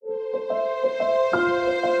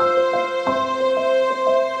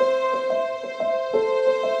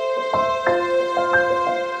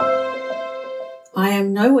I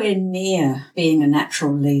am nowhere near being a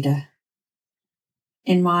natural leader.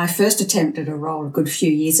 In my first attempt at a role a good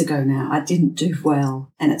few years ago now, I didn't do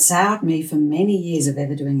well, and it soured me for many years of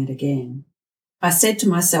ever doing it again. I said to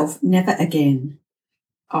myself, never again.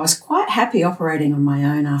 I was quite happy operating on my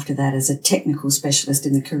own after that as a technical specialist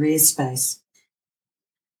in the careers space.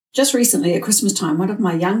 Just recently at Christmas time, one of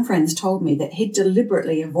my young friends told me that he'd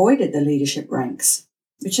deliberately avoided the leadership ranks,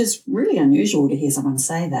 which is really unusual to hear someone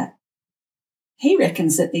say that. He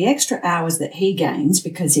reckons that the extra hours that he gains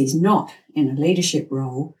because he's not in a leadership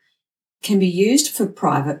role can be used for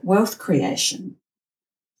private wealth creation.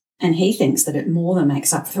 And he thinks that it more than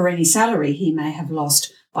makes up for any salary he may have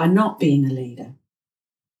lost by not being a leader.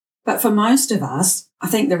 But for most of us, I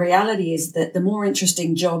think the reality is that the more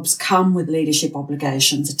interesting jobs come with leadership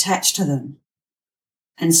obligations attached to them.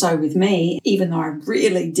 And so with me, even though I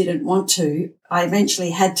really didn't want to, I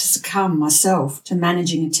eventually had to succumb myself to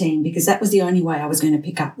managing a team because that was the only way I was going to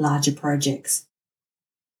pick up larger projects.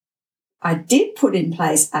 I did put in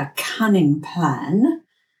place a cunning plan,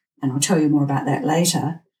 and I'll tell you more about that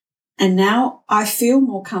later, and now I feel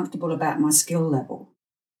more comfortable about my skill level.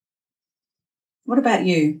 What about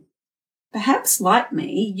you? Perhaps, like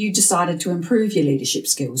me, you decided to improve your leadership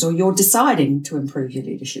skills, or you're deciding to improve your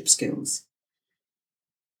leadership skills.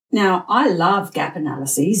 Now, I love gap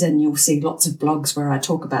analyses, and you'll see lots of blogs where I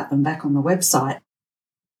talk about them back on the website.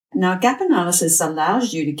 Now, gap analysis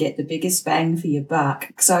allows you to get the biggest bang for your buck.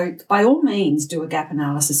 So by all means, do a gap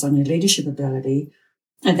analysis on your leadership ability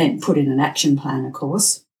and then put in an action plan, of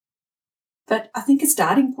course. But I think a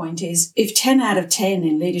starting point is if 10 out of 10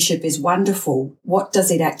 in leadership is wonderful, what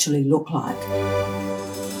does it actually look like?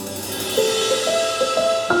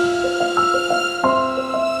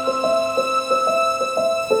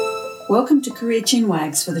 Welcome to Career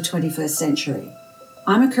Chinwags for the 21st century.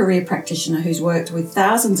 I'm a career practitioner who's worked with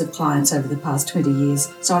thousands of clients over the past 20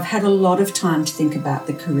 years, so I've had a lot of time to think about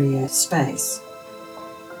the career space.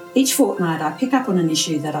 Each fortnight I pick up on an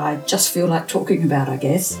issue that I just feel like talking about, I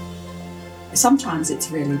guess. Sometimes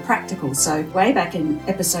it's really practical, so way back in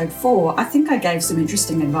episode 4, I think I gave some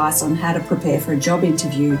interesting advice on how to prepare for a job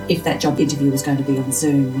interview if that job interview was going to be on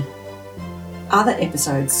Zoom. Other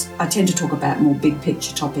episodes, I tend to talk about more big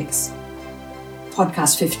picture topics.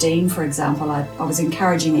 Podcast 15, for example, I was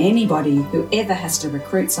encouraging anybody who ever has to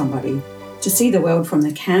recruit somebody to see the world from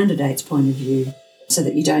the candidate's point of view so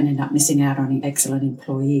that you don't end up missing out on excellent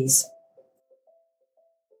employees.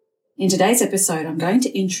 In today's episode, I'm going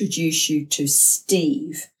to introduce you to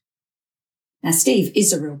Steve. Now, Steve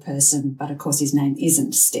is a real person, but of course his name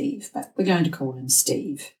isn't Steve, but we're going to call him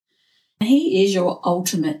Steve. He is your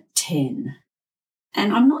ultimate 10.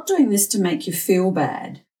 And I'm not doing this to make you feel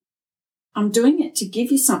bad. I'm doing it to give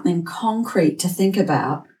you something concrete to think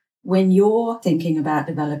about when you're thinking about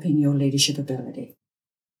developing your leadership ability.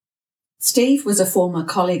 Steve was a former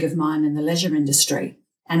colleague of mine in the leisure industry,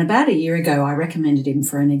 and about a year ago I recommended him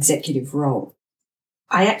for an executive role.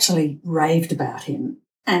 I actually raved about him,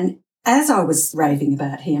 and as I was raving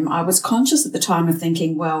about him, I was conscious at the time of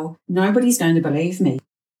thinking, well, nobody's going to believe me.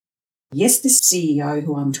 Yes, this CEO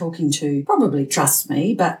who I'm talking to probably trusts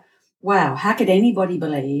me, but wow, how could anybody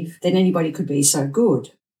believe that anybody could be so good?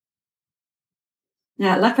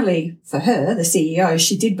 Now, luckily for her, the CEO,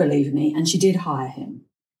 she did believe me and she did hire him.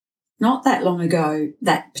 Not that long ago,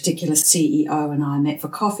 that particular CEO and I met for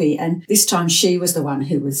coffee, and this time she was the one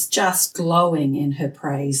who was just glowing in her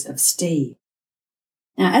praise of Steve.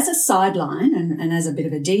 Now, as a sideline and as a bit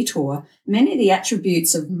of a detour, many of the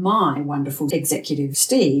attributes of my wonderful executive,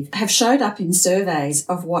 Steve, have showed up in surveys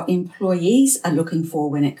of what employees are looking for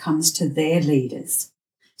when it comes to their leaders.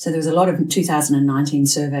 So there was a lot of 2019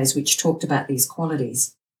 surveys which talked about these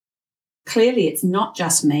qualities. Clearly, it's not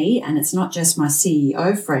just me and it's not just my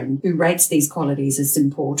CEO friend who rates these qualities as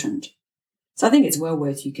important. So I think it's well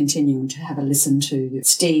worth you continuing to have a listen to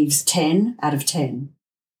Steve's 10 out of 10.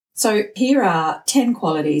 So here are 10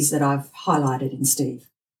 qualities that I've highlighted in Steve.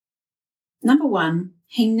 Number 1,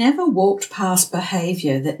 he never walked past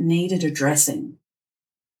behaviour that needed addressing.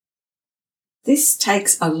 This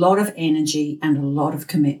takes a lot of energy and a lot of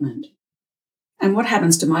commitment. And what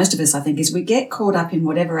happens to most of us, I think, is we get caught up in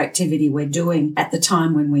whatever activity we're doing at the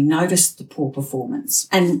time when we notice the poor performance.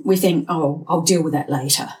 And we think, oh, I'll deal with that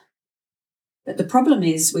later. But the problem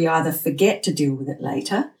is we either forget to deal with it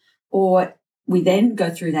later, or we then go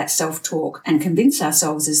through that self-talk and convince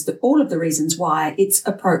ourselves as to all of the reasons why it's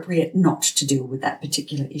appropriate not to deal with that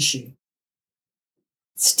particular issue.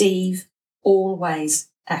 Steve always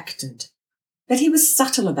acted. But he was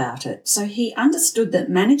subtle about it, so he understood that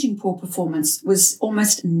managing poor performance was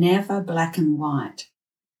almost never black and white.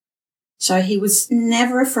 So he was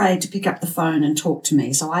never afraid to pick up the phone and talk to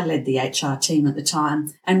me. So I led the HR team at the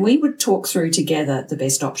time, and we would talk through together the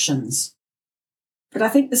best options. But I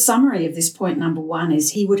think the summary of this point number 1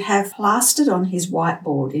 is he would have plastered on his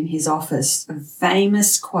whiteboard in his office a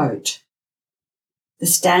famous quote: "The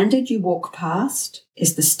standard you walk past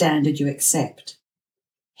is the standard you accept."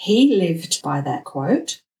 He lived by that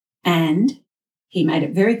quote, and he made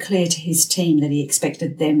it very clear to his team that he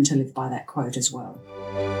expected them to live by that quote as well.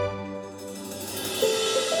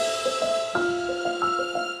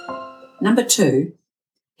 Number 2,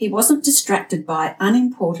 he wasn't distracted by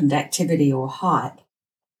unimportant activity or hype,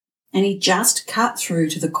 and he just cut through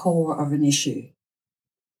to the core of an issue.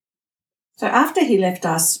 So after he left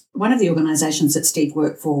us, one of the organisations that Steve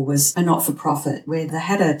worked for was a not-for-profit where they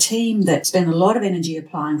had a team that spent a lot of energy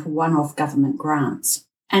applying for one-off government grants.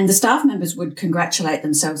 And the staff members would congratulate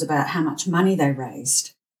themselves about how much money they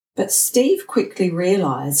raised. But Steve quickly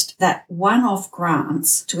realised that one-off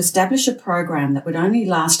grants to establish a program that would only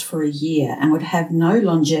last for a year and would have no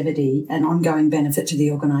longevity and ongoing benefit to the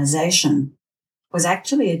organisation was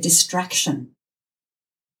actually a distraction.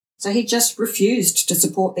 So he just refused to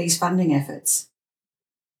support these funding efforts.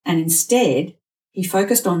 And instead, he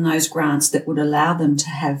focused on those grants that would allow them to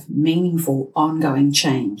have meaningful, ongoing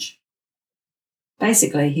change.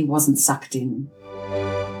 Basically, he wasn't sucked in.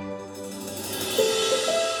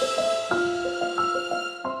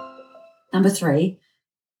 Number 3,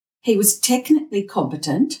 he was technically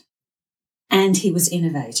competent and he was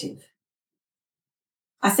innovative.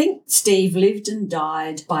 I think Steve lived and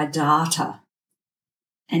died by data,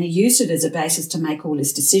 and he used it as a basis to make all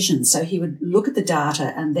his decisions. So he would look at the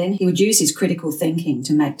data and then he would use his critical thinking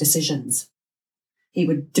to make decisions. He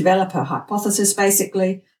would develop a hypothesis,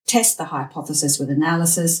 basically, test the hypothesis with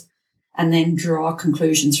analysis, and then draw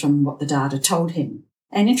conclusions from what the data told him.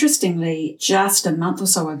 And interestingly, just a month or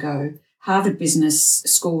so ago, Harvard Business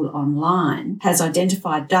School Online has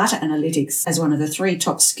identified data analytics as one of the 3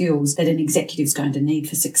 top skills that an executive is going to need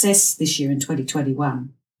for success this year in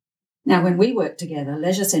 2021. Now, when we worked together,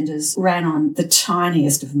 leisure centres ran on the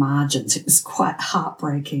tiniest of margins. It was quite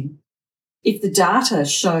heartbreaking. If the data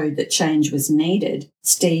showed that change was needed,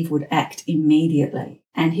 Steve would act immediately,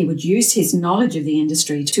 and he would use his knowledge of the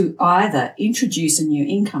industry to either introduce a new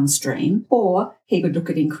income stream or he would look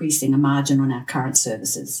at increasing a margin on our current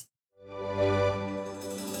services.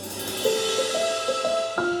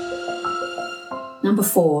 Number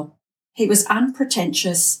 4, he was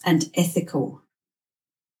unpretentious and ethical.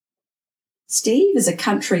 Steve is a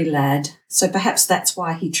country lad, so perhaps that's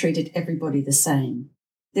why he treated everybody the same.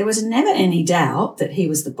 There was never any doubt that he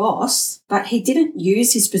was the boss, but he didn't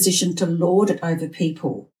use his position to lord it over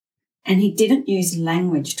people, and he didn't use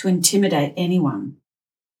language to intimidate anyone.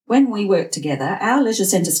 When we worked together, our leisure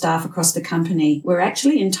centre staff across the company were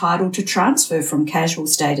actually entitled to transfer from casual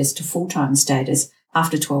status to full-time status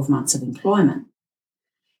after 12 months of employment.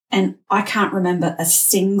 And I can't remember a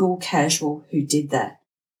single casual who did that.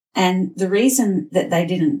 And the reason that they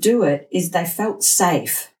didn't do it is they felt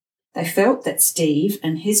safe. They felt that Steve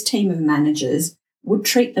and his team of managers would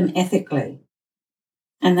treat them ethically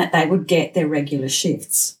and that they would get their regular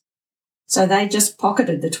shifts. So they just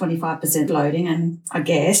pocketed the 25% loading and, I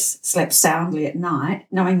guess, slept soundly at night,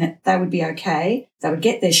 knowing that they would be okay, they would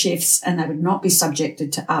get their shifts, and they would not be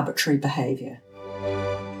subjected to arbitrary behaviour.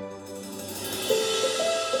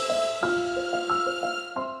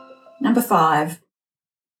 Number 5,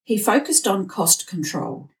 he focused on cost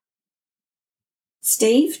control.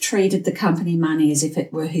 Steve treated the company money as if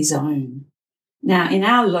it were his own. Now, in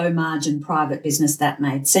our low-margin private business, that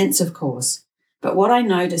made sense, of course. But what I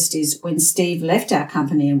noticed is when Steve left our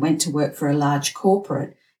company and went to work for a large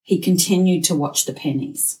corporate, he continued to watch the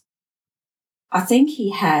pennies. I think he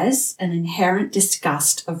has an inherent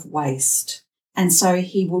disgust of waste, and so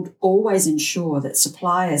he would always ensure that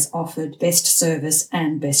suppliers offered best service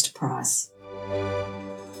and best price.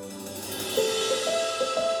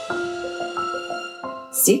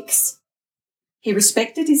 6, he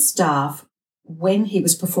respected his staff when he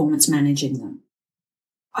was performance managing them.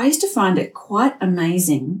 I used to find it quite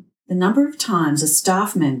amazing the number of times a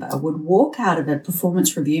staff member would walk out of a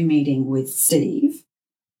performance review meeting with Steve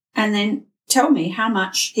and then tell me how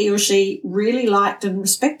much he or she really liked and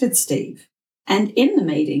respected Steve. And in the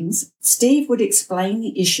meetings, Steve would explain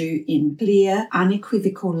the issue in clear,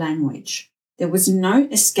 unequivocal language. There was no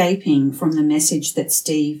escaping from the message that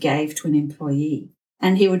Steve gave to an employee.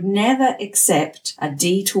 And he would never accept a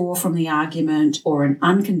detour from the argument or an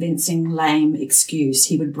unconvincing, lame excuse.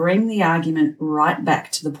 He would bring the argument right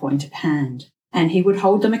back to the point at hand. and he would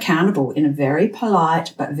hold them accountable in a very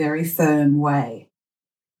polite but very firm way.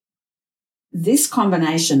 This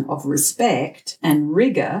combination of respect and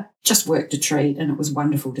rigour just worked a treat, and it was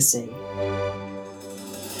wonderful to see.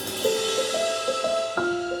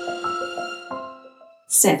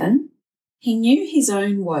 Seven, he knew his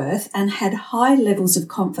own worth and had high levels of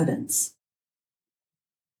confidence.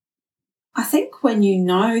 I think when you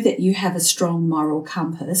know that you have a strong moral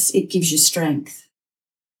compass, it gives you strength.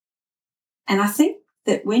 And I think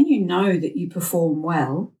that when you know that you perform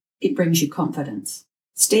well, it brings you confidence.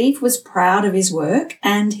 Steve was proud of his work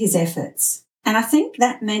and his efforts. And I think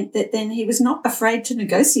that meant that then he was not afraid to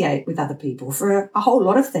negotiate with other people for a whole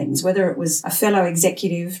lot of things, whether it was a fellow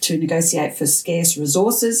executive to negotiate for scarce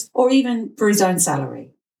resources or even for his own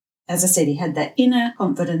salary. As I said, he had that inner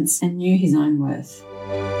confidence and knew his own worth.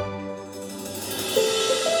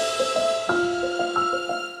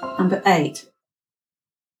 Number 8.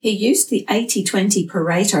 He used the 80-20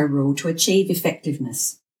 Pareto rule to achieve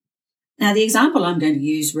effectiveness. Now, the example I'm going to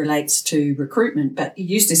use relates to recruitment, but he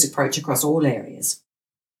used this approach across all areas.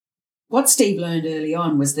 What Steve learned early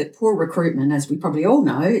on was that poor recruitment, as we probably all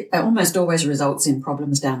know, almost always results in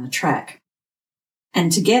problems down the track.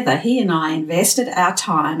 And together, he and I invested our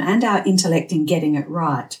time and our intellect in getting it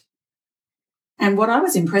right. And what I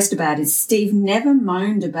was impressed about is Steve never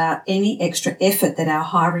moaned about any extra effort that our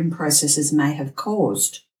hiring processes may have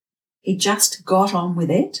caused. He just got on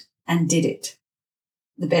with it and did it.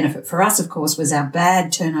 The benefit for us, of course, was our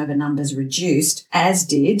bad turnover numbers reduced, as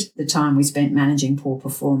did the time we spent managing poor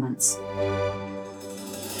performance.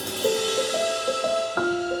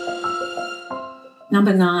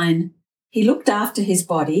 Number 9, he looked after his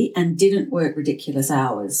body and didn't work ridiculous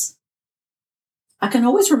hours. I can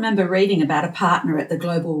always remember reading about a partner at the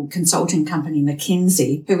global consulting company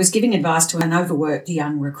McKinsey who was giving advice to an overworked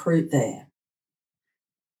young recruit there.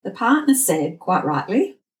 The partner said, quite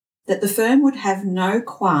rightly, that the firm would have no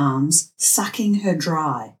qualms sucking her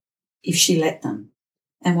dry if she let them.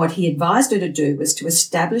 And what he advised her to do was to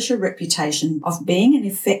establish a reputation of being an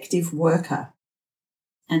effective worker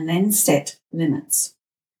and then set limits.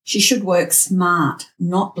 She should work smart,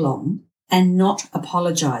 not long, and not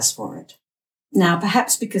apologise for it. Now,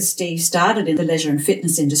 perhaps because Steve started in the leisure and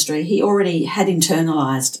fitness industry, he already had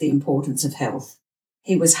internalised the importance of health.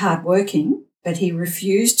 He was hardworking, but he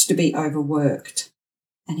refused to be overworked,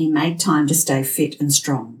 and he made time to stay fit and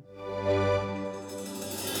strong.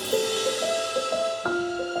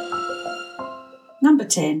 Number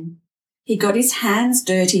 10, he got his hands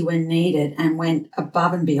dirty when needed and went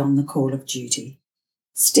above and beyond the call of duty.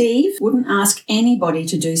 Steve wouldn't ask anybody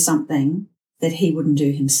to do something that he wouldn't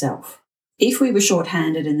do himself. If we were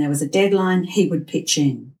short-handed and there was a deadline, he would pitch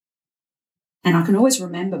in. And I can always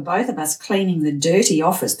remember both of us cleaning the dirty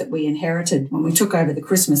office that we inherited when we took over the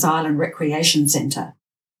Christmas Island Recreation Centre.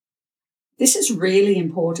 This is really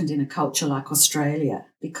important in a culture like Australia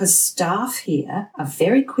because staff here are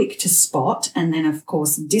very quick to spot and then, of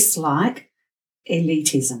course, dislike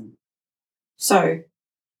elitism. So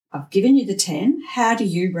I've given you the 10. How do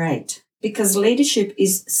you rate? Because leadership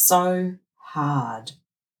is so hard.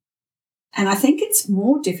 And I think it's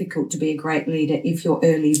more difficult to be a great leader if your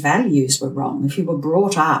early values were wrong, if you were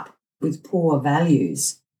brought up with poor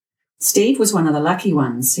values. Steve was one of the lucky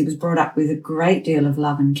ones. He was brought up with a great deal of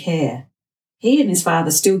love and care. He and his father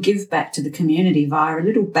still give back to the community via a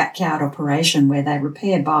little backyard operation where they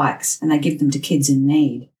repair bikes and they give them to kids in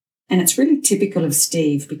need. And it's really typical of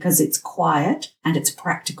Steve because it's quiet and it's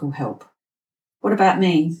practical help. What about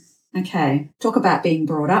me? Okay, talk about being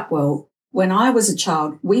brought up well. When I was a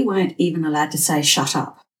child, we weren't even allowed to say shut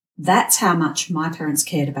up. That's how much my parents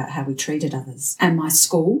cared about how we treated others. And my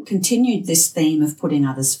school continued this theme of putting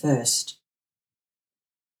others first.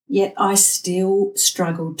 Yet I still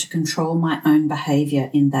struggled to control my own behaviour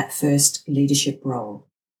in that first leadership role.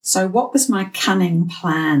 So what was my cunning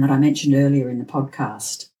plan that I mentioned earlier in the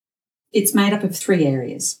podcast? It's made up of 3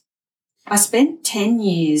 areas. I spent 10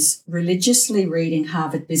 years religiously reading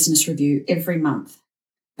Harvard Business Review every month.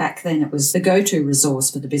 Back then it was the go-to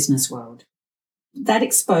resource for the business world. That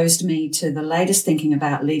exposed me to the latest thinking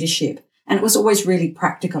about leadership, and it was always really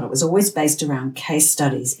practical. It was always based around case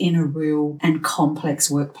studies in a real and complex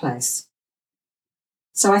workplace.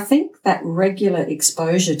 So I think that regular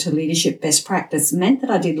exposure to leadership best practice meant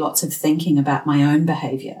that I did lots of thinking about my own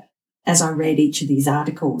behaviour. As I read each of these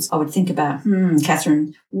articles, I would think about,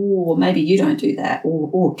 Catherine, maybe you don't do that,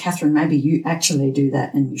 or Catherine, maybe you actually do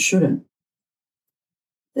that and you shouldn't.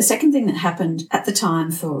 The second thing that happened at the time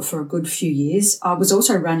for a good few years, I was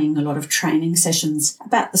also running a lot of training sessions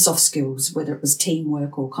about the soft skills, whether it was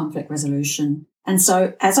teamwork or conflict resolution. And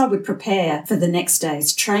so as I would prepare for the next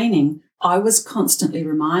day's training, I was constantly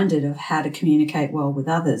reminded of how to communicate well with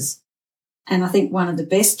others. And I think one of the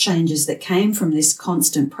best changes that came from this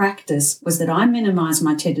constant practice was that I minimised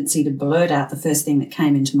my tendency to blurt out the first thing that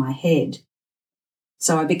came into my head.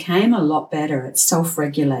 So I became a lot better at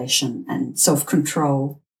self-regulation and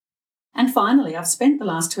self-control. And finally, I've spent the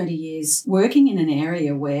last 20 years working in an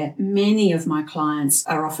area where many of my clients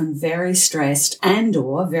are often very stressed and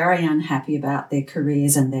or very unhappy about their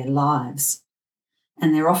careers and their lives.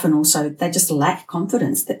 And they're often also, they just lack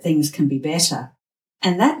confidence that things can be better.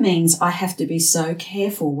 And that means I have to be so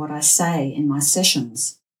careful what I say in my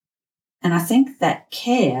sessions. And I think that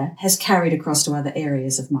care has carried across to other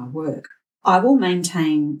areas of my work. I will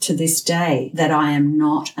maintain to this day that I am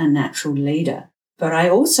not a natural leader, but I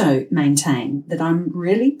also maintain that I'm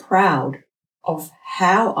really proud of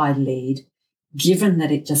how I lead, given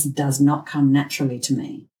that it just does not come naturally to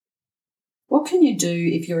me. What can you do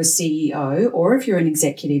if you're a CEO or if you're an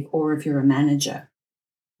executive or if you're a manager?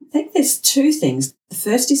 I think there's two things. The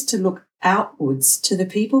first is to look outwards to the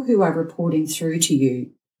people who are reporting through to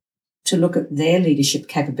you, to look at their leadership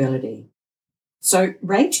capability. So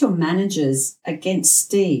rate your managers against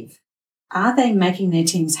Steve. Are they making their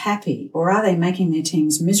teams happy or are they making their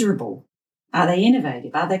teams miserable? Are they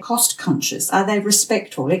innovative? Are they cost conscious? Are they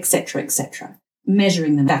respectful, etc., etc.?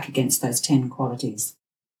 Measuring them back against those 10 qualities.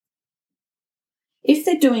 If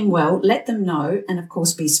they're doing well, let them know and, of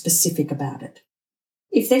course, be specific about it.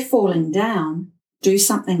 If they're falling down, do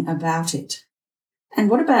something about it. And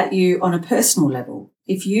what about you on a personal level,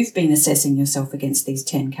 if you've been assessing yourself against these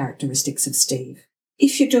 10 characteristics of Steve?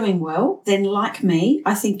 If you're doing well, then like me,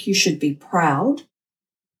 I think you should be proud,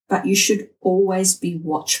 but you should always be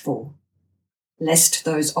watchful, lest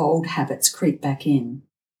those old habits creep back in.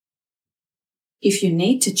 If you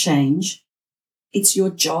need to change, it's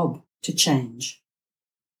your job to change.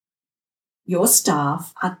 Your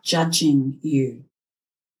staff are judging you,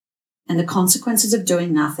 and the consequences of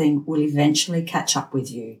doing nothing will eventually catch up with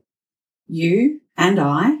you. You and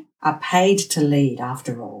I are paid to lead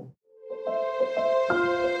after all.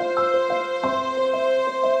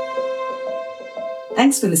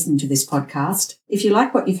 Thanks for listening to this podcast. If you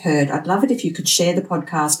like what you've heard, I'd love it if you could share the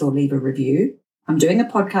podcast or leave a review. I'm doing a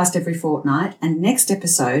podcast every fortnight, and next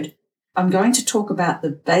episode, I'm going to talk about the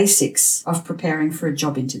basics of preparing for a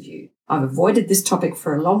job interview. I've avoided this topic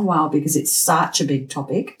for a long while because it's such a big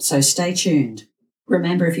topic, so stay tuned.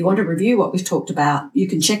 Remember, if you want to review what we've talked about, you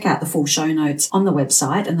can check out the full show notes on the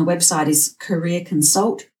website, and the website is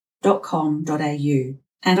careerconsult.com.au.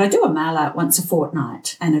 And I do a mail out once a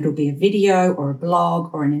fortnight, and it'll be a video or a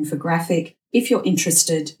blog or an infographic. If you're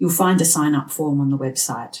interested, you'll find a sign-up form on the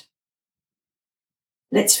website.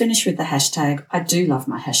 Let's finish with the hashtag. I do love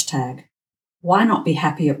my hashtag. Why not be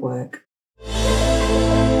happy at work?